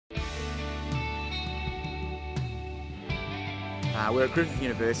We're at Griffith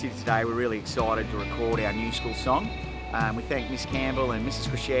University today. We're really excited to record our new school song. We thank Miss Campbell and Mrs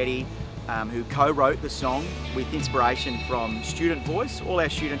Crescetti, who co-wrote the song with inspiration from student voice. All our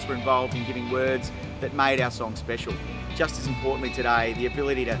students were involved in giving words that made our song special. Just as importantly today, the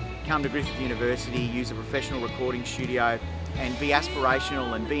ability to come to Griffith University, use a professional recording studio and be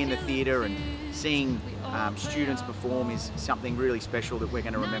aspirational and be in the theatre and seeing students perform is something really special that we're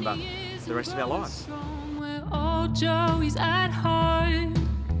going to remember the rest of our lives. Old Joey's at heart.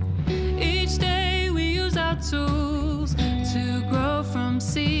 Each day we use our tools to grow from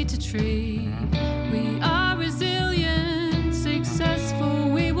seed to tree.